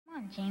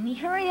Jamie,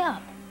 hurry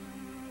up.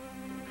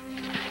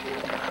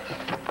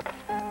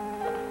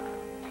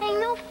 Hey,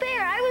 no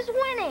fair. I was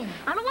winning.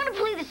 I don't want to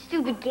play this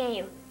stupid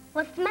game.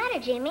 What's the matter,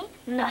 Jamie?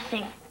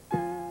 Nothing.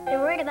 You're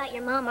worried about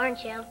your mom,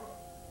 aren't you?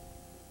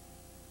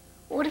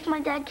 What if my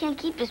dad can't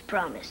keep his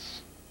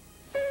promise?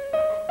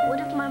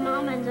 What if my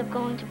mom ends up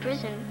going to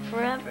prison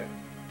forever?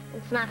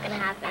 It's not gonna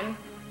happen.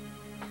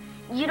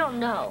 You don't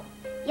know.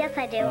 Yes,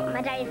 I do.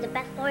 My daddy's the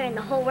best lawyer in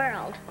the whole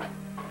world.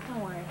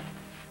 Don't worry.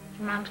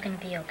 Your mom's gonna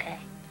be okay.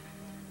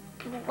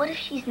 But what if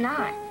she's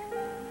not?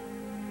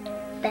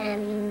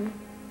 Then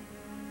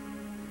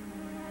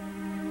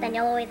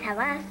you'll always have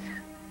us.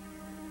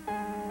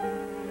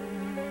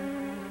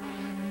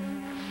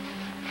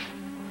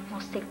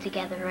 We'll stick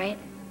together, right?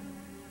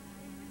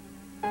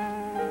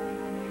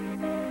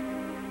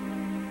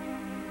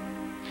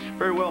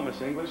 Very well,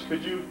 Miss English.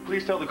 Could you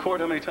please tell the court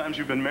how many times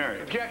you've been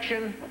married?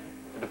 Objection.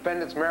 The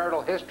defendant's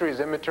marital history is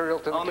immaterial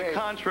to the case. On the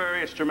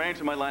contrary, it's germane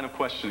to my line of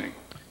questioning.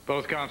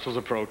 Both counsels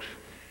approach.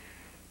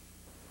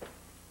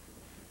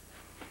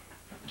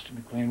 Mr.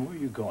 McLean, where are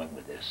you going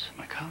with this?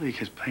 My colleague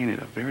has painted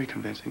a very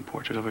convincing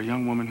portrait of a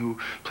young woman who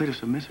played a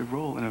submissive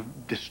role in a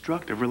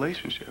destructive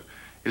relationship.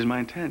 It is my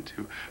intent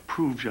to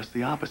prove just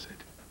the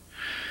opposite.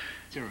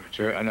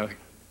 Sir, I know.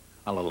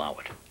 I'll allow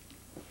it.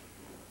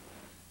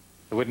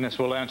 The witness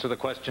will answer the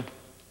question.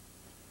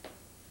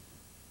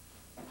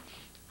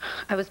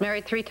 I was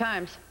married 3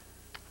 times.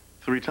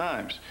 3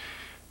 times.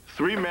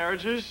 3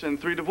 marriages and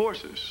 3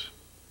 divorces.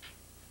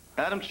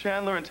 Adam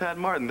Chandler and Tad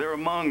Martin, they're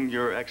among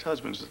your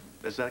ex-husbands.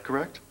 Is that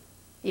correct?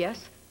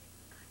 Yes.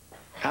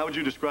 How would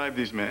you describe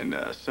these men?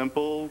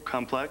 Simple,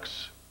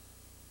 complex?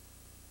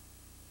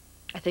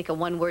 I think a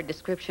one-word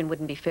description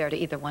wouldn't be fair to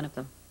either one of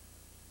them.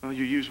 Well,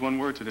 you used one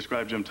word to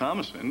describe Jim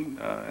Thomason,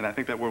 and I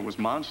think that word was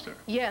monster.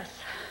 Yes,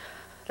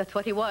 that's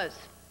what he was.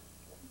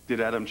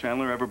 Did Adam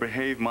Chandler ever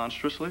behave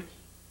monstrously?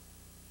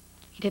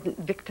 He didn't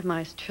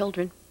victimize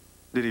children.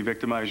 Did he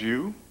victimize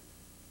you?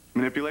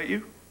 Manipulate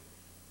you?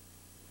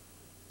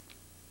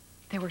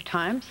 There were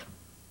times.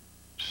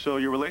 So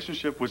your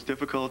relationship was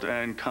difficult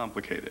and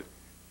complicated.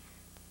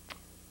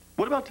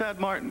 What about Tad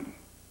Martin?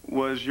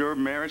 Was your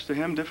marriage to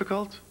him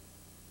difficult?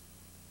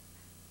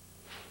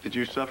 Did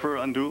you suffer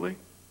unduly?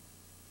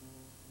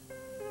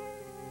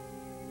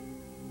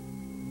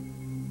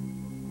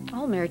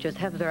 All marriages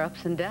have their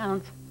ups and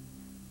downs.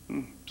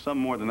 Some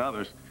more than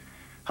others.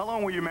 How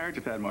long were you married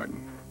to Tad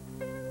Martin?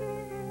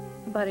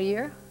 About a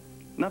year.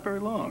 Not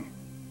very long.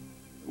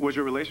 Was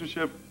your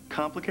relationship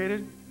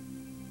complicated?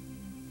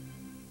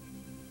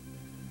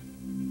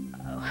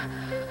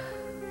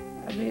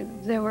 I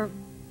mean, there were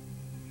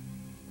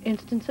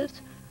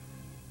instances.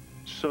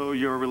 So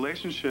your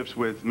relationships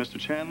with Mr.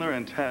 Chandler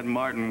and Tad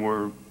Martin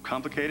were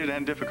complicated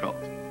and difficult.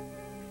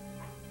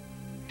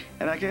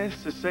 And I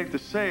guess it's safe to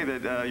say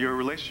that your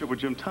relationship with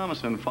Jim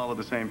Thomason followed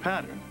the same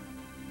pattern.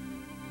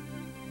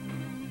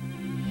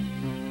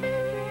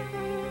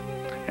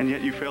 And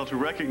yet you failed to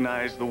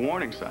recognize the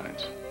warning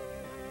signs.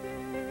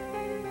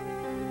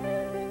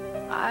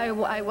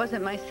 I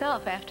wasn't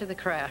myself after the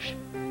crash.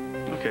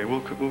 Okay,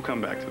 we'll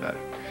come back to that.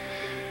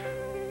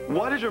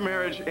 Why did your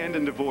marriage end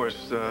in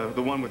divorce, the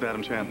one with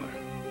Adam Chandler?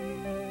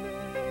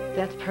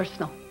 That's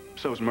personal.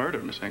 So is murder,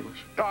 Miss English.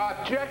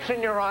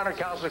 Objection, Your Honor,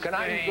 Counselor. Can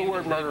I use the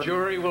word murder? The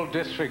jury will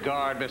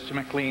disregard Mr.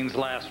 McLean's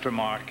last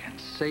remark and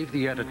save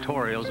the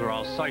editorials, or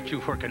I'll cite you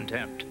for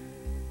contempt.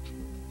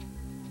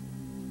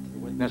 The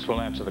witness will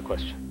answer the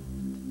question.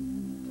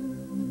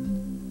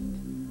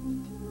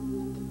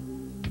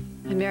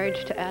 My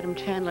marriage to Adam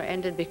Chandler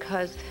ended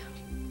because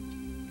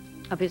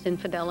of his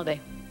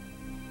infidelity.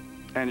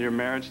 And your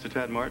marriage to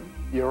Tad Martin?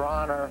 Your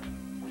Honor.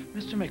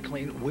 Mr.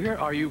 McLean, where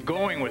are you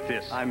going with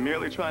this? I'm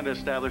merely trying to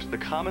establish the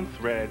common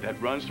thread that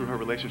runs through her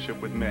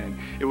relationship with men.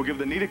 It will give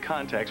the needed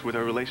context with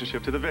her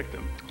relationship to the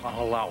victim.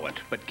 I'll allow it,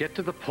 but get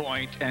to the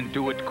point and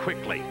do it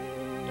quickly.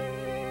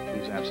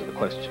 Please answer the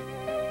question.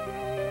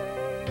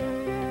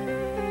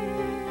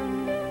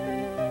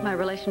 My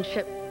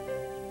relationship,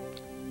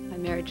 my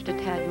marriage to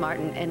Tad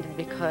Martin ended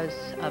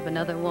because of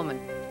another woman.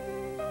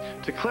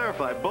 To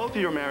clarify, both of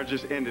your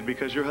marriages ended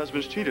because your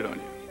husbands cheated on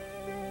you.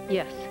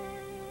 Yes.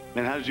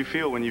 And how did you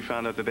feel when you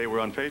found out that they were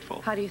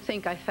unfaithful? How do you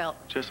think I felt?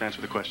 Just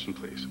answer the question,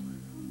 please.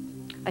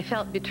 I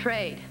felt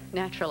betrayed,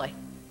 naturally.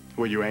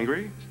 Were you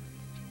angry?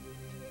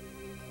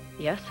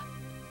 Yes.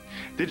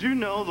 Did you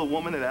know the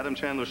woman that Adam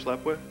Chandler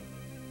slept with?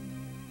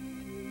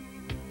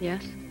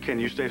 Yes. Can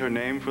you state her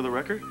name for the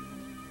record?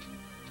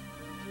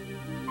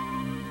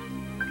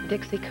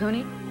 Dixie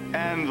Cooney.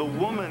 And the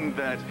woman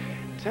that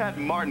Tad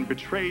Martin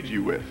betrayed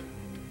you with?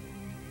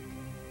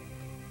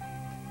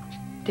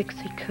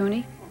 Dixie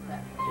Cooney.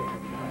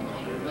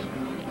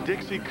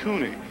 Dixie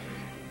Cooney.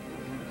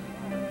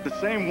 The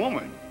same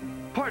woman.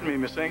 Pardon me,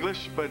 Miss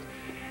English, but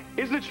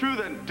isn't it true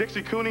that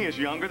Dixie Cooney is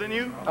younger than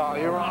you? Oh,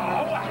 Your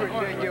Honor,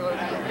 that's ridiculous.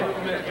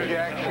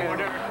 Objection.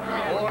 Order.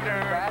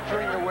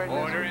 Battering the witness.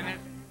 Order in it.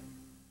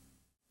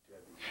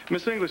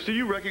 Miss English, do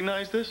you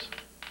recognize this?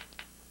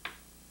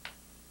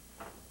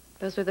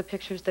 Those are the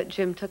pictures that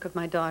Jim took of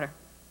my daughter.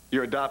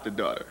 Your adopted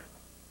daughter.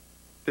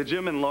 Did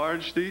Jim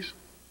enlarge these?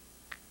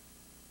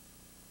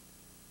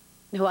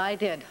 No, I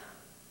did.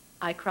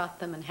 I cropped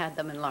them and had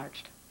them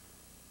enlarged.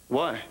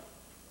 Why?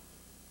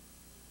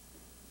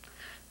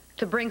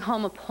 To bring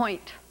home a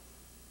point.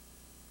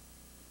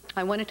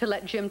 I wanted to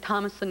let Jim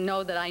Thomason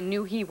know that I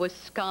knew he was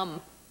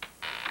scum.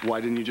 Why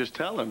didn't you just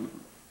tell him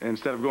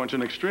instead of going to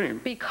an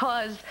extreme?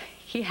 Because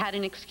he had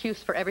an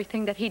excuse for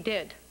everything that he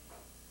did.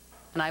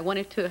 And I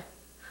wanted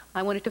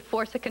to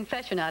force a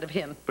confession out of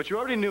him. But you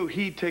already knew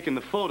he'd taken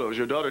the photos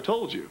your daughter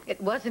told you.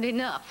 It wasn't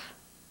enough.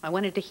 I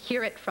wanted to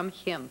hear it from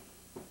him.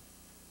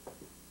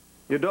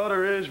 Your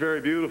daughter is very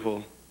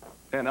beautiful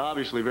and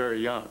obviously very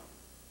young.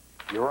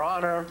 Your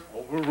Honor.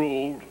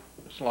 Overruled.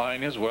 This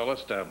line is well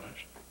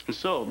established. And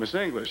so, Miss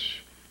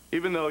English,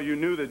 even though you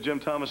knew that Jim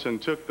Thomason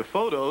took the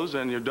photos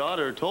and your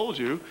daughter told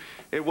you,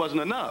 it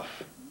wasn't enough.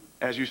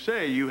 As you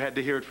say, you had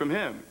to hear it from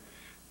him.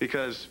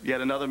 Because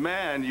yet another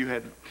man you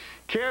had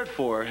cared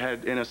for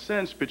had, in a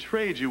sense,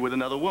 betrayed you with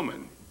another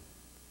woman.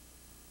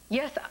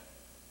 Yes,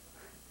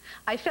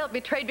 I felt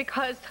betrayed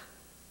because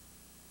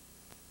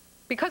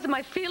of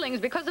my feelings,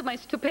 because of my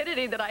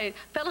stupidity, that I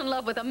fell in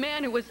love with a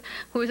man who was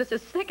just a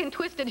sick and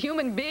twisted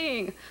human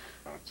being.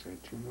 Don't say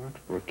too much,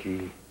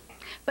 Brookie.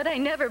 But I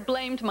never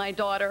blamed my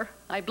daughter.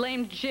 I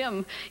blamed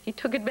Jim. He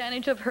took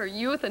advantage of her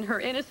youth and her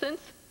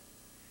innocence.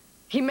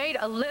 He made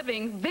a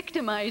living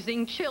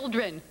victimizing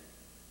children.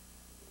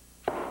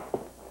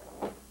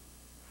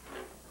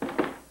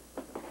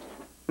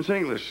 Miss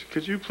English,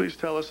 could you please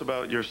tell us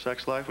about your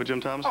sex life with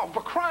Jim Thomason? Oh,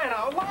 for crying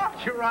out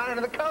loud, Your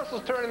Honor. The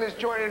counsel's turning this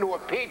joint into a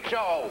peep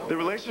show. The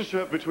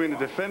relationship between the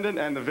defendant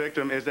and the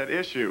victim is at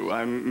issue.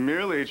 I'm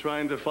merely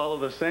trying to follow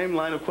the same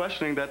line of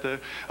questioning that the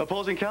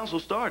opposing counsel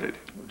started.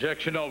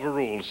 Objection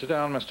overruled. Sit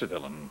down, Mr.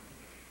 Dillon.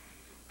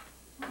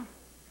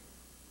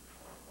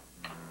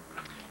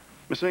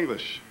 Miss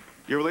English,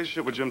 your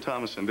relationship with Jim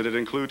Thomason, did it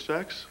include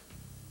sex?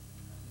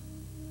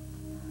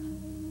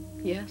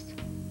 Yes.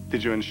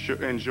 Did you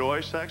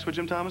enjoy sex with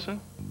Jim Thomason?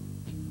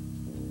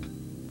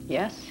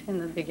 Yes, in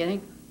the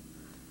beginning.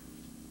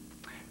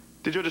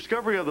 Did your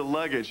discovery of the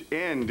luggage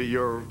end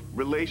your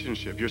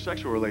relationship, your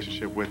sexual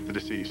relationship with the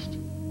deceased?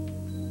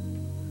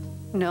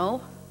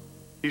 No.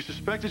 You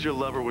suspected your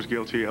lover was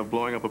guilty of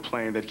blowing up a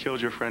plane that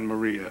killed your friend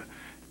Maria,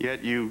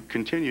 yet you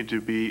continued to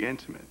be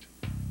intimate.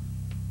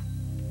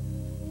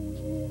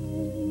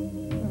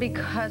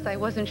 Because I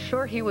wasn't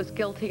sure he was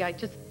guilty. I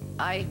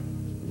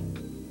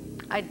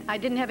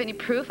didn't have any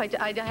proof. I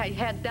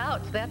had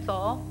doubts, that's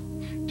all.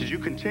 Did you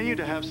continue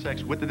to have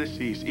sex with the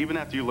deceased even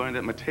after you learned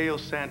that Mateo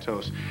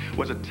Santos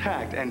was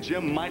attacked and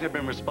Jim might have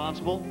been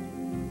responsible?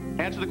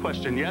 Answer the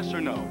question, yes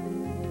or no.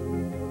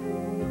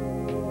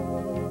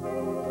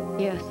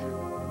 Yes.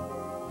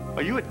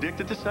 Are you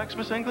addicted to sex,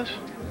 Miss English?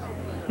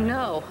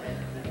 No.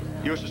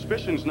 Your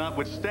suspicions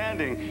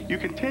notwithstanding, you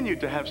continued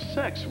to have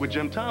sex with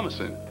Jim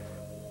Thomason,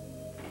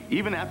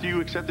 even after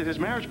you accepted his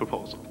marriage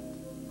proposal.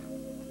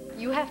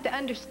 You have to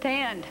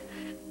understand.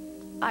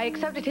 I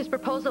accepted his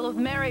proposal of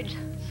marriage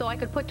so I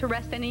could put to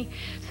rest any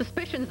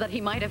suspicions that he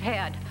might have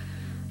had.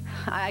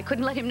 I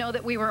couldn't let him know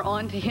that we were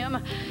on to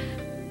him.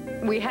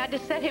 We had to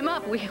set him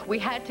up. We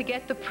had to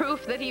get the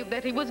proof that he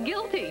was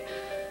guilty.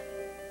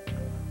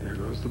 There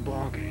goes the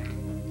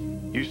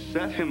ballgame. You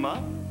set him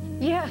up?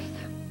 Yes.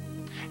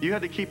 You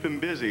had to keep him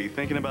busy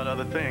thinking about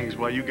other things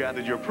while you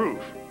gathered your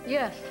proof.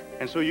 Yes.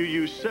 And so you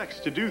used sex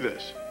to do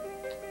this.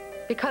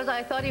 Because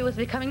I thought he was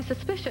becoming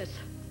suspicious.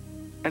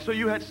 And so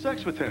you had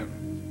sex with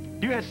him.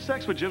 You had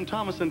sex with Jim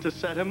Thomason to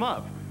set him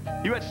up.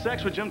 You had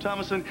sex with Jim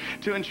Thomason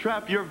to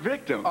entrap your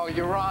victim. Oh,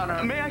 Your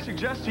Honor. May I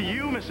suggest to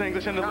you, Miss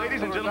English, and the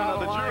ladies and gentlemen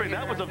of the jury,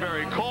 that was a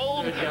very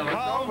cold,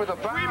 calm,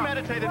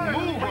 premeditated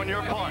move on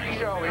your part.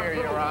 Show here,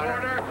 Your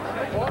Honor.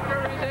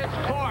 Order in this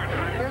court.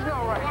 There's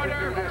no right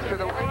to do this to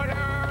the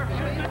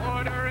witness.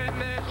 Order in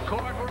this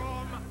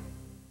courtroom.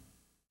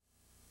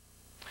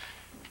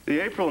 The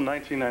April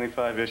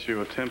 1995 issue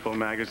of Tempo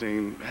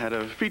magazine had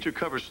a feature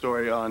cover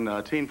story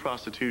on teen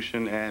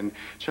prostitution and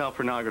child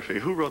pornography.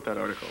 Who wrote that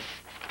article?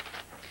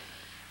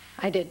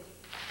 I did.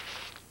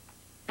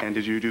 And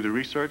did you do the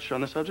research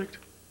on the subject?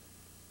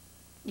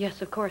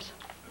 Yes, of course.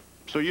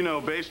 So you know,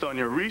 based on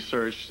your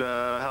research,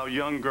 how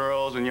young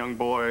girls and young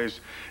boys,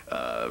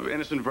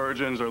 innocent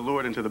virgins, are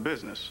lured into the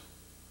business.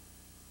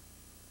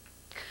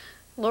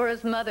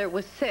 Laura's mother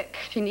was sick.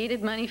 She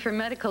needed money for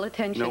medical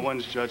attention. No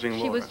one's judging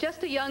Laura. She was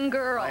just a young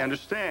girl. I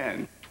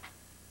understand.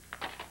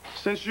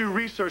 Since you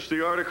researched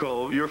the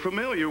article, you're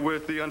familiar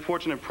with the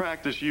unfortunate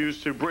practice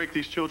used to break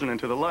these children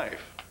into the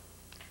life.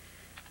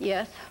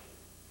 Yes.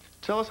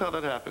 Tell us how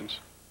that happens.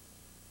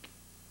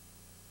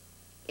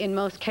 In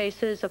most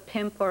cases, a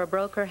pimp or a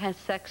broker has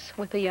sex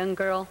with a young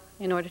girl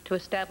in order to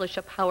establish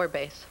a power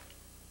base.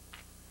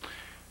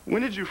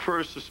 When did you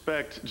first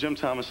suspect Jim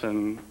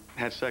Thomason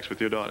had sex with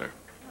your daughter?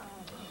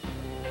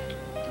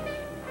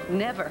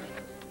 Never.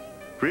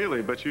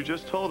 Really? But you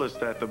just told us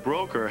that the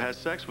broker has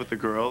sex with the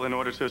girl in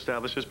order to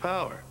establish his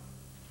power.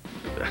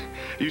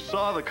 You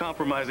saw the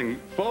compromising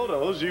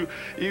photos.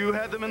 You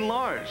had them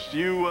enlarged.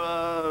 You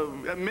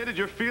admitted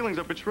your feelings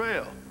of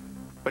betrayal.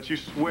 But you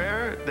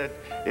swear that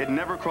it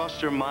never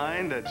crossed your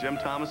mind that Jim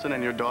Thomason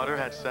and your daughter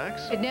had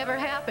sex? It never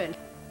happened.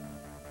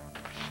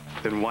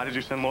 Then why did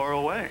you send Laura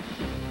away?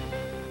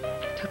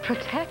 To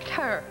protect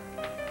her.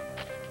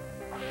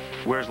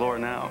 Where's Laura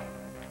now?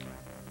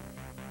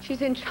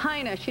 She's in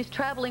China. She's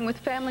traveling with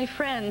family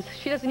friends.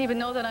 She doesn't even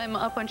know that I'm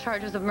up on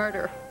charges of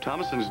murder.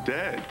 Thomason's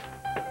dead.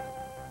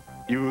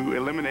 You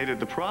eliminated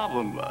the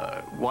problem.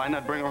 Why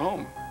not bring her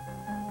home?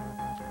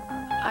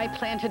 I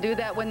plan to do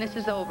that when this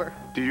is over.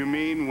 Do you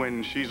mean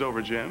when she's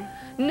over Jim?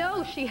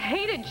 No, she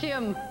hated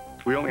Jim.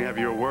 We only have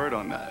your word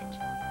on that.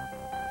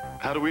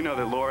 How do we know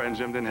that Laura and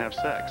Jim didn't have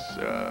sex,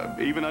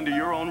 even under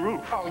your own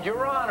roof? Oh,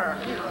 Your Honor.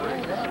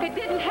 It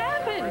didn't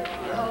happen.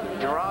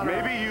 Your Honor.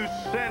 Maybe you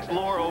sent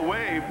Laura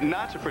away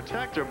not to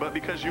protect her, but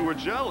because you were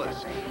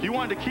jealous. You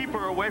wanted to keep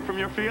her away from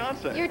your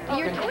fiancé. You're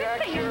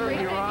twisting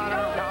everything. Your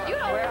Honor. You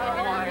don't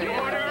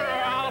Order!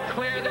 I'll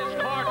clear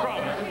this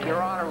courtroom.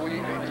 Your Honor, will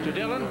you... Mr.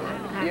 Dillon?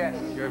 Yes.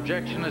 Your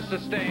objection is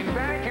sustained.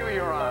 Thank you,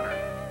 Your Honor.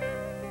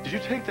 Did you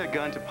take that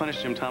gun to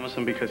punish Jim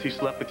Thomason because he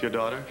slept with your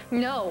daughter?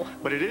 No.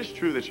 But it is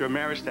true that your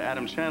marriage to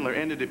Adam Chandler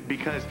ended it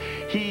because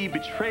he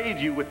betrayed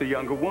you with the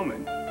younger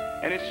woman.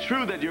 And it's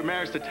true that your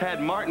marriage to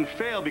Tad Martin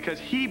failed because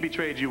he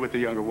betrayed you with the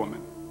younger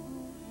woman.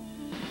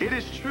 It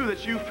is true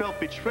that you felt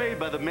betrayed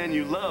by the men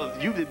you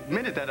loved. You've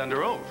admitted that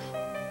under oath.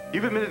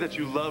 You've admitted that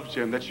you loved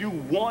Jim, that you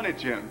wanted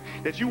Jim,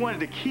 that you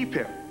wanted to keep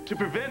him, to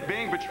prevent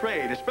being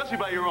betrayed, especially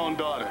by your own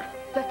daughter.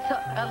 That's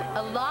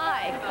a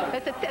lie.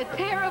 That's a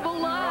terrible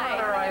lie.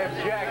 Your Honor, I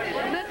object.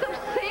 That's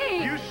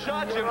obscene. You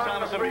shot Jim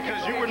Thomason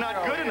because you were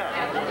not good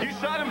enough. You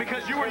shot him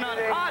because you were not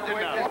hot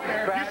enough.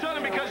 You shot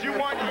him because you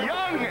weren't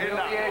young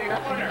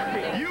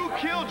enough. You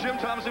killed Jim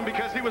Thomason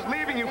because he was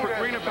leaving you for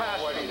greener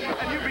pastures.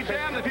 And you'd be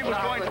damned if he was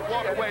going to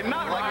walk away,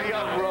 not like the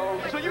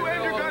others. So you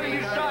aimed your gun and you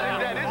shot him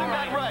dead. Isn't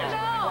that right?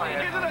 No.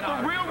 Isn't that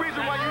the real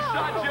reason why you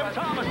shot Jim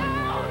Thomason?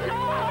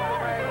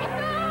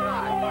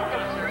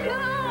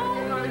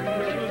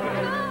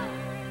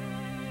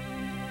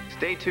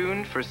 Stay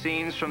tuned for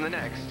scenes from the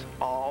next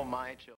All My Children.